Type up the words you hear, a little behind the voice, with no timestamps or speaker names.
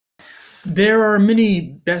There are many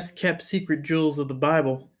best kept secret jewels of the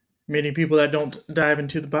Bible. Many people that don't dive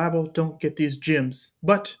into the Bible don't get these gems.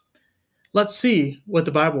 But let's see what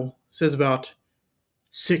the Bible says about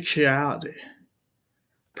sexuality.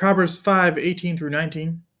 Proverbs 5:18 through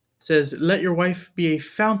 19 says, "Let your wife be a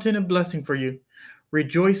fountain of blessing for you.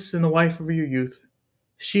 Rejoice in the wife of your youth.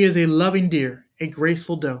 She is a loving deer, a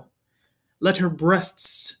graceful doe. Let her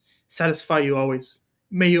breasts satisfy you always.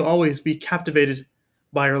 May you always be captivated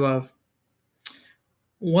by her love."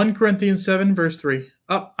 1 Corinthians 7 verse 3.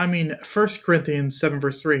 1 Corinthians 7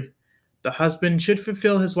 verse 3. The husband should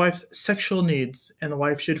fulfill his wife's sexual needs, and the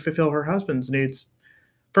wife should fulfill her husband's needs.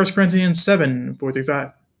 1 Corinthians 7 4 through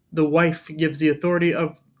 5. The wife gives the authority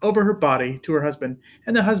over her body to her husband,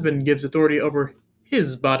 and the husband gives authority over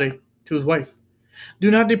his body to his wife.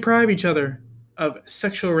 Do not deprive each other of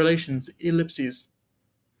sexual relations. Ellipses.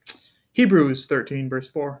 Hebrews 13 verse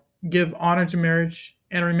 4. Give honor to marriage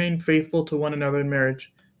and remain faithful to one another in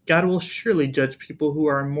marriage. God will surely judge people who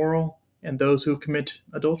are immoral and those who commit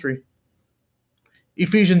adultery.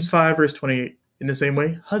 Ephesians 5 verse 28. In the same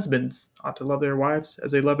way, husbands ought to love their wives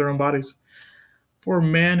as they love their own bodies. For a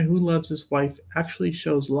man who loves his wife actually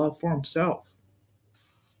shows love for himself.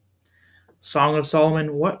 Song of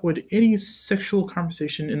Solomon. What would any sexual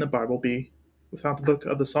conversation in the Bible be without the book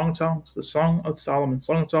of the Song of Songs? The Song of Solomon.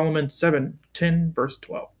 Song of Solomon 7:10 verse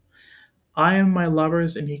 12. I am my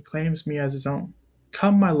lover's, and he claims me as his own.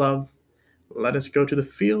 Come, my love, let us go to the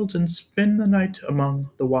fields and spend the night among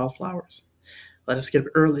the wildflowers. Let us get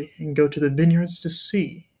up early and go to the vineyards to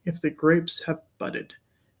see if the grapes have budded,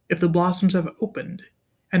 if the blossoms have opened,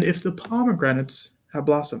 and if the pomegranates have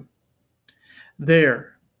blossomed.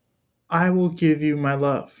 There, I will give you my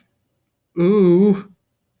love. Ooh,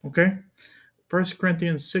 okay. 1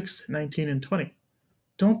 Corinthians 6:19 and 20.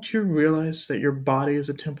 Don't you realize that your body is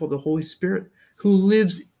a temple of the Holy Spirit who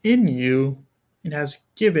lives in you and has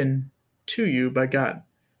given to you by God?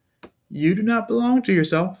 You do not belong to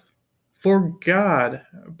yourself, for God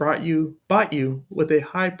bought you with a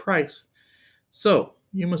high price. So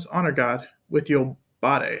you must honor God with your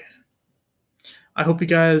body. I hope you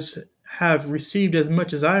guys have received as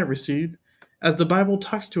much as I have received as the Bible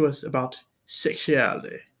talks to us about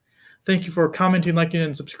sexuality. Thank you for commenting, liking,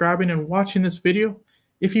 and subscribing and watching this video.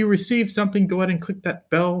 If you received something, go ahead and click that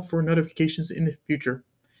bell for notifications in the future.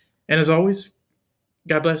 And as always,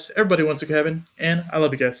 God bless. Everybody wants to go to heaven, and I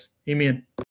love you guys. Amen.